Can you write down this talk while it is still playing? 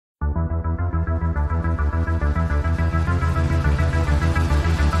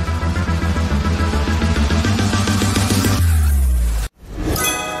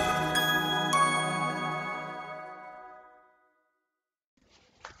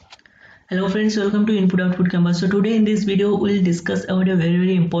Hello friends, welcome to Input Output Canvas. So today in this video we'll discuss about a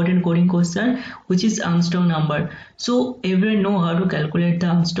very important coding question, which is Armstrong number. So everyone know how to calculate the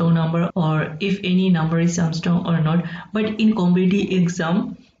Armstrong number, or if any number is Armstrong or not. But in competitive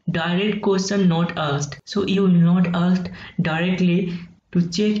exam, direct question not asked. So you will not asked directly to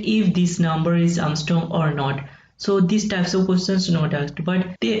check if this number is Armstrong or not. So these types of questions not asked,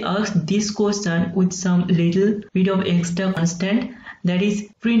 but they asked this question with some little bit of extra constant, that is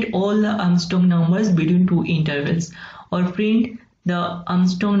print all the Armstrong numbers between two intervals, or print the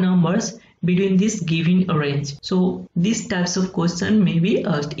Armstrong numbers between this given range. So these types of question may be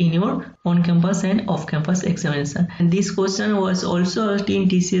asked in your on-campus and off-campus examination. And this question was also asked in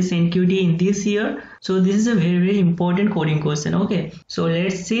TCS NQT in this year. So this is a very important coding question. Okay, so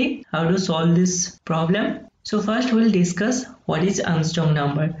let's see how to solve this problem. So first we'll discuss what is Armstrong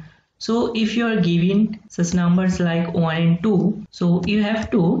number. So if you are given such numbers like 1 and 2, so you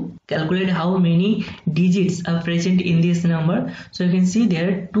have to calculate how many digits are present in this number. So you can see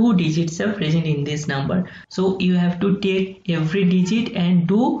there 2 digits are present in this number. So you have to take every digit and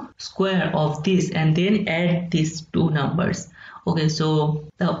do square of this and then add these two numbers. Okay, so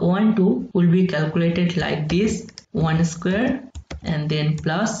the 1, 2 will be calculated like this: 1 square and then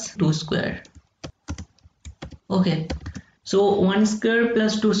plus 2 square. Okay. So 1 square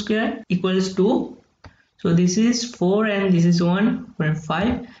plus 2 square equals 2. So this is 4 and this is 1,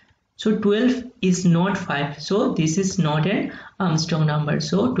 5. So 12 is not 5. So this is not an Armstrong number.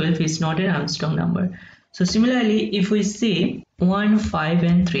 So 12 is not an Armstrong number. So similarly, if we see 1, 5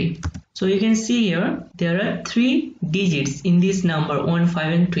 and 3. So you can see here there are 3 digits in this number 1,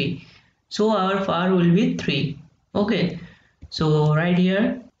 5 and 3. So our power will be 3. Okay. So right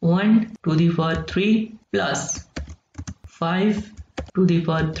here 1 to the power 3 plus 5 to the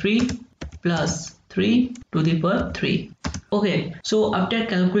power 3 plus 3 to the power 3. Okay, so after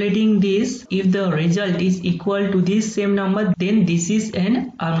calculating this, if the result is equal to this same number, then this is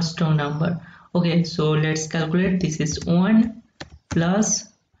an Armstrong number. Okay, so let's calculate. This is 1 plus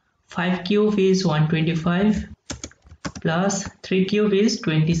 5 cube is 125 plus 3 cube is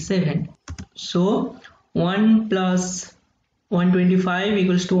 27. So 1 plus 125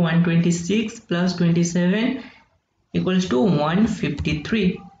 equals to 126 plus 27 equals to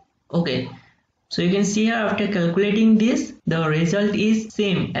 153. Okay, so you can see here after calculating this, the result is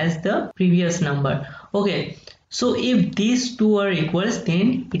same as the previous number. Okay, so if these two are equals,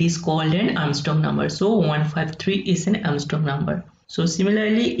 then it is called an Armstrong number. So 153 is an Armstrong number. So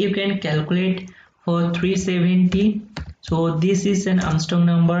similarly, you can calculate for 370. So this is an Armstrong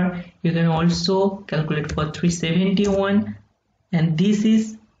number. You can also calculate for 371, and this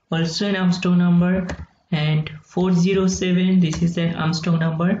is also an Armstrong number. And 407, this is an Armstrong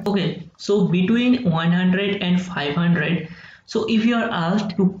number. Okay, so between 100 and 500, so if you are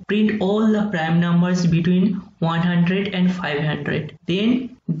asked to print all the prime numbers between 100 and 500,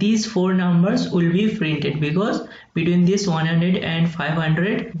 then these 4 numbers will be printed, because between this 100 and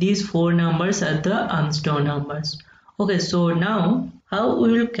 500, these 4 numbers are the Armstrong numbers. Okay, so now how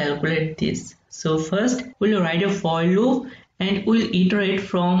we will calculate this? So first we will write a for loop, and we'll iterate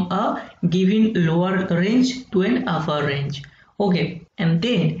from a given lower range to an upper range. Okay, and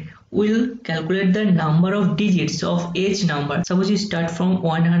then we'll calculate the number of digits of each number. Suppose you start from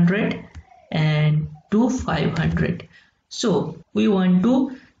 100 and to 500. So we want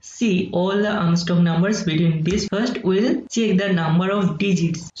to see all the Armstrong numbers between this. First we'll check the number of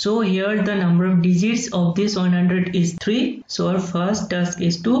digits. So here the number of digits of this 100 is 3. So our first task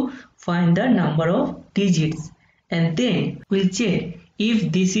is to find the number of digits. And then we'll check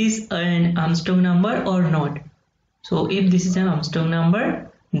if this is an Armstrong number or not. So if this is an Armstrong number,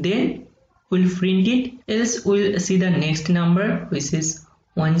 then we'll print it, else we'll see the next number, which is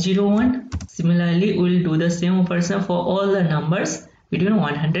 101. Similarly, we'll do the same operation for all the numbers between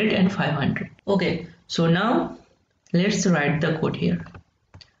 100 and 500. Okay, so now let's write the code here.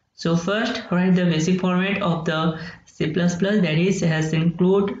 So first write the basic format of the C++, that is has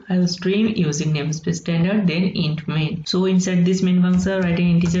include a string using namespace standard, then int main. So inside this main function, write an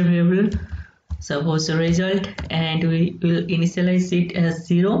integer variable, suppose the result, and we will initialize it as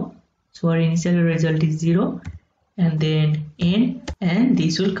 0. So our initial result is 0, and then n, and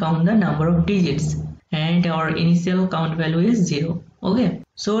this will count the number of digits, and our initial count value is 0. Okay,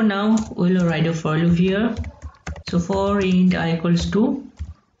 so now we will write a for loop here. So for int I equals to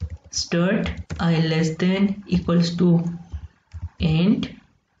start I less than equals to end,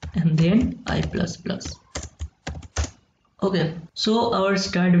 and then I plus plus. Okay, so our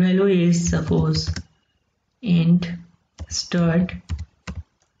start value is suppose int start,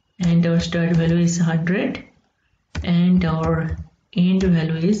 and our start value is 100, and our end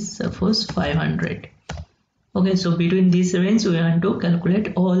value is suppose 500. Okay, so between this range we want to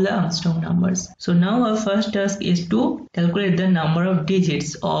calculate all the Armstrong numbers. So now our first task is to calculate the number of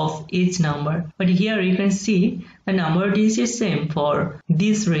digits of each number. But here you can see the number of digits is same for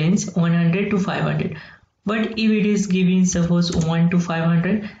this range 100 to 500. But if it is given suppose 1 to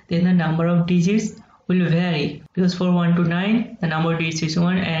 500, then the number of digits will vary, because for 1 to 9 the number of digits is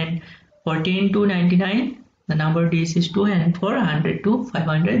 1, and for 10 to 99 the number of digits is 2, and for 100 to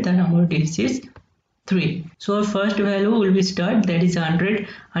 500 the number of digits is 3. So our first value will be start, that is 100,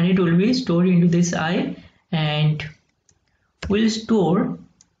 and it will be stored into this I, and we'll store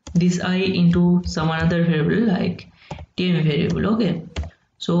this I into some another variable like temp variable. Okay,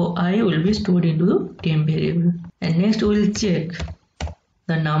 so I will be stored into temp variable, and next we'll check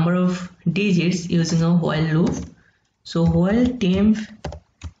the number of digits using a while loop. So while temp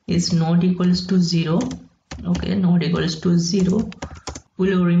is not equals to 0, okay, not equals to 0,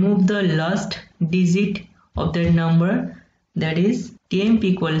 we'll remove the last digit of that number, that is temp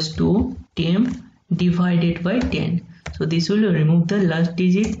equals to temp divided by 10. So this will remove the last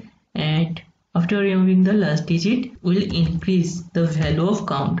digit, and after removing the last digit we'll increase the value of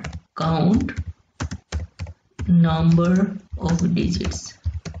count number of digits.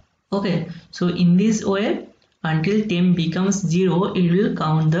 Okay, so in this way until temp becomes 0 it will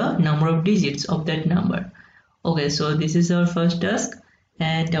count the number of digits of that number. Okay, so this is our first task,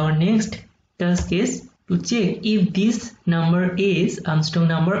 and our next task is to check if this number is Armstrong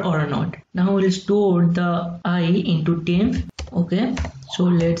number or not. Now we'll store the I into temp. Okay, so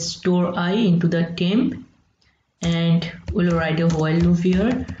let's store I into the temp, and we'll write a while loop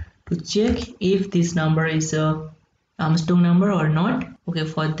here to check if this number is a Armstrong number or not. Okay,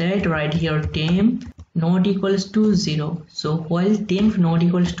 for that write here temp not equals to 0. So while temp not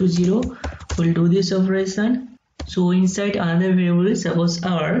equals to 0, we'll do this operation. So inside another variable, suppose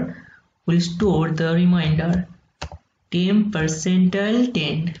R, we'll store the reminder temp percentile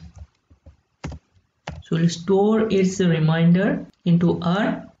 10. So we'll store its reminder into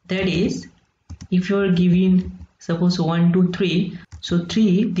R. That is, if you are giving suppose 1 to 3, so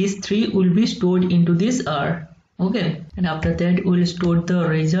this 3 will be stored into this R. Okay, and after that we'll store the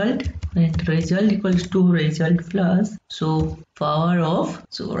result, and result equals to result plus, so power of,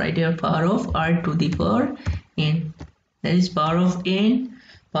 so right here power of R to the power n, that is power of n,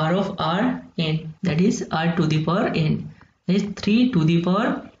 power of R n, that is R to the power n, that is 3 to the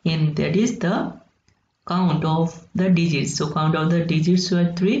power n, that is the count of the digits. So count of the digits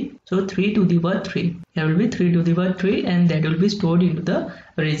were 3, so 3 to the power 3, here will be 3 to the power 3, and that will be stored into the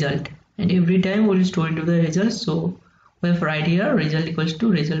result, and every time we will store into the result. So we have right here result equals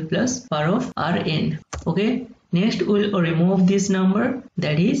to result plus power of Rn. Okay, next we'll remove this number,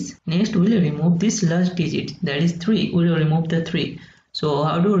 that is next we'll remove this last digit, that is 3, we'll remove the 3. So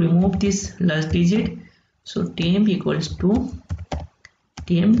how to remove this last digit? So temp equals to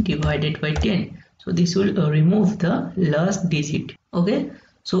temp divided by 10. So this will remove the last digit. Okay,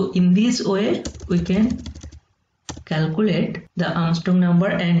 so in this way we can calculate the Armstrong number,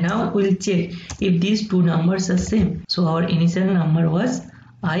 and now we'll check if these two numbers are same. So our initial number was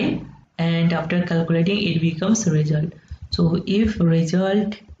I, and after calculating it becomes result. So if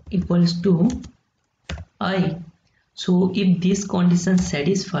result equals to I, so if this condition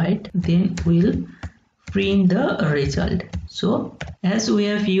satisfied, then we'll print the result. So as we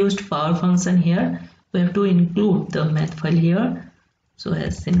have used power function here, we have to include the math file here. So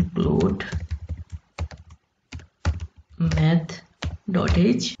as include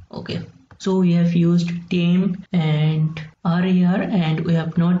math.h. Okay, so we have used temp and R here, and we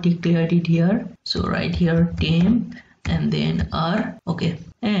have not declared it here. So right here temp and then R. Okay,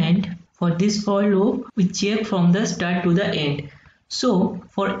 and for this for loop we check from the start to the end. So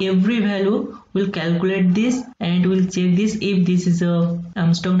for every value we'll calculate this, and we'll check this if this is a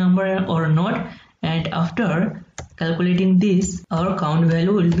Armstrong number or not, and after calculating this our count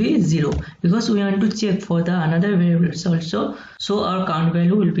value will be 0, because we want to check for the another variables also. So our count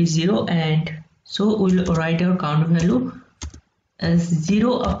value will be 0, and so we'll write our count value as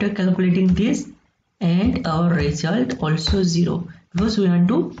 0 after calculating this, and our result also 0, because we want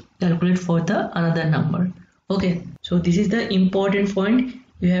to calculate for the another number. Okay, so this is the important point,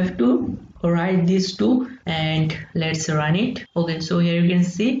 you have to write these two, and let's run it. Okay, so here you can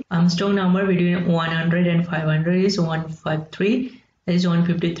see Armstrong number between 100 and 500 is 153, that is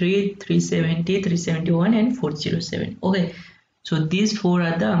 153, 370, 371 and 407. Okay, so these four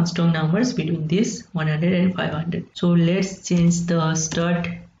are the Armstrong numbers between this 100 and 500. So let's change the start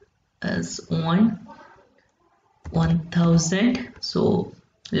as 1000. So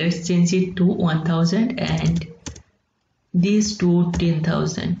let's change it to 1000, and this to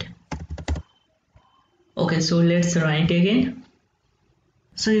 10,000. Okay, so let's run it again.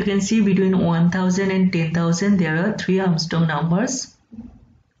 So you can see between 1000 and 10,000 there are 3 Armstrong numbers.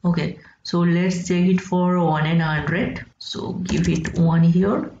 Okay, so let's check it for 1 and 100. So give it 1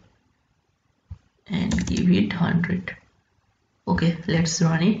 here and give it 100. Okay, let's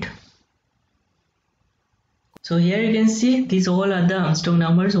run it. So here you can see these all are the Armstrong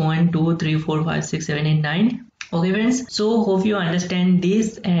numbers 1, 2, 3, 4, 5, 6, 7 and 9. Okay friends, so hope you understand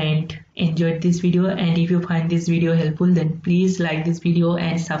this and enjoyed this video, and if you find this video helpful then please like this video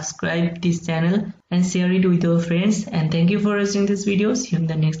and subscribe this channel and share it with your friends, and thank you for watching this video. See you in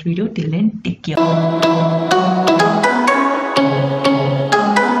the next video. Till then, take care.